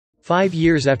5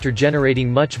 years after generating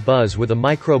much buzz with a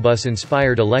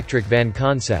microbus-inspired electric van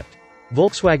concept,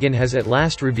 Volkswagen has at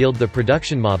last revealed the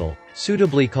production model,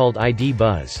 suitably called ID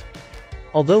Buzz.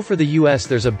 Although for the US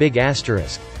there's a big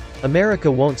asterisk, America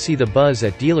won't see the Buzz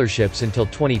at dealerships until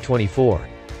 2024.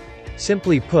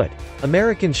 Simply put,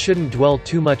 Americans shouldn't dwell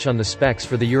too much on the specs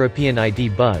for the European ID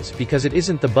Buzz because it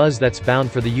isn't the Buzz that's bound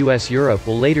for the US. Europe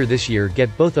will later this year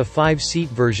get both a 5-seat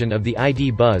version of the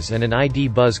ID Buzz and an ID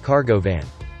Buzz cargo van.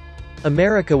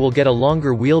 America will get a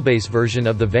longer wheelbase version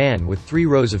of the van with 3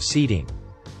 rows of seating.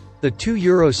 The 2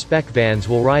 Euro spec vans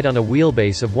will ride on a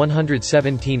wheelbase of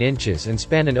 117 inches and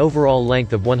span an overall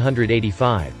length of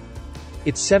 185.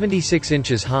 It's 76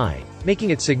 inches high,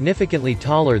 making it significantly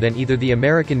taller than either the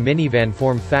American minivan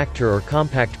form factor or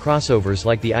compact crossovers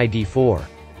like the ID.4.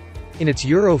 In its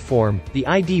Euro form, the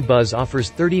ID Buzz offers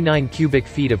 39 cubic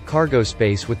feet of cargo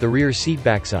space with the rear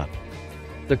seatbacks up.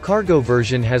 The cargo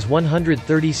version has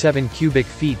 137 cubic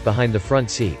feet behind the front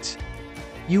seats.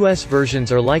 US versions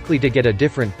are likely to get a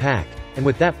different pack, and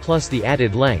with that plus the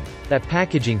added length, that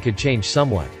packaging could change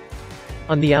somewhat.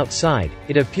 On the outside,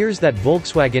 it appears that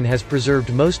Volkswagen has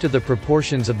preserved most of the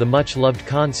proportions of the much-loved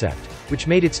concept, which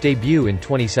made its debut in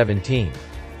 2017.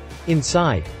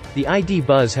 Inside, the ID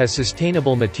Buzz has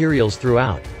sustainable materials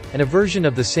throughout, and a version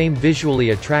of the same visually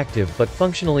attractive but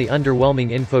functionally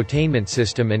underwhelming infotainment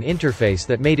system and interface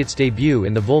that made its debut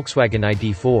in the Volkswagen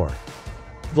ID.4.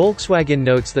 Volkswagen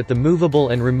notes that the movable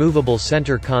and removable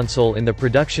center console in the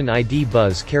production ID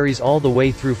Buzz carries all the way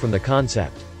through from the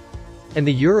concept. And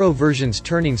the Euro version's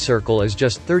turning circle is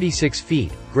just 36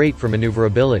 feet, great for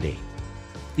maneuverability.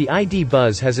 The ID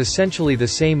Buzz has essentially the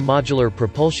same modular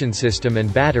propulsion system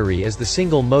and battery as the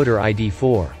single-motor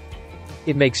ID.4.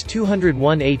 It makes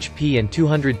 201 HP and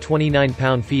 229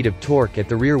 pound-feet of torque at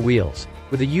the rear wheels,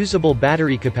 with a usable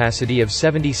battery capacity of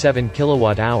 77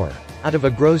 kWh, out of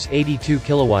a gross 82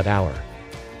 kWh.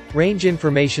 Range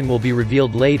information will be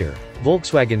revealed later,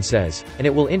 Volkswagen says, and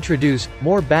it will introduce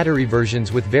more battery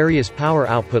versions with various power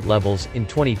output levels in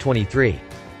 2023.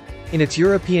 In its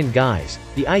European guise,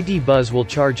 the ID Buzz will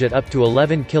charge at up to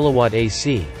 11 kW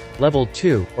AC, level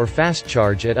 2, or fast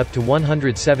charge at up to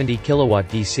 170 kW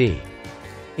DC.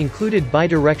 Included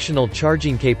bidirectional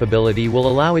charging capability will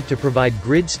allow it to provide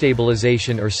grid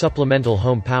stabilization or supplemental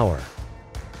home power.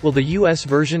 Will the US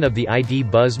version of the ID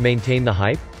Buzz maintain the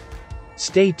hype?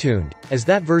 Stay tuned, as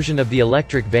that version of the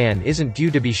electric van isn't due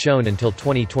to be shown until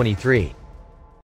 2023.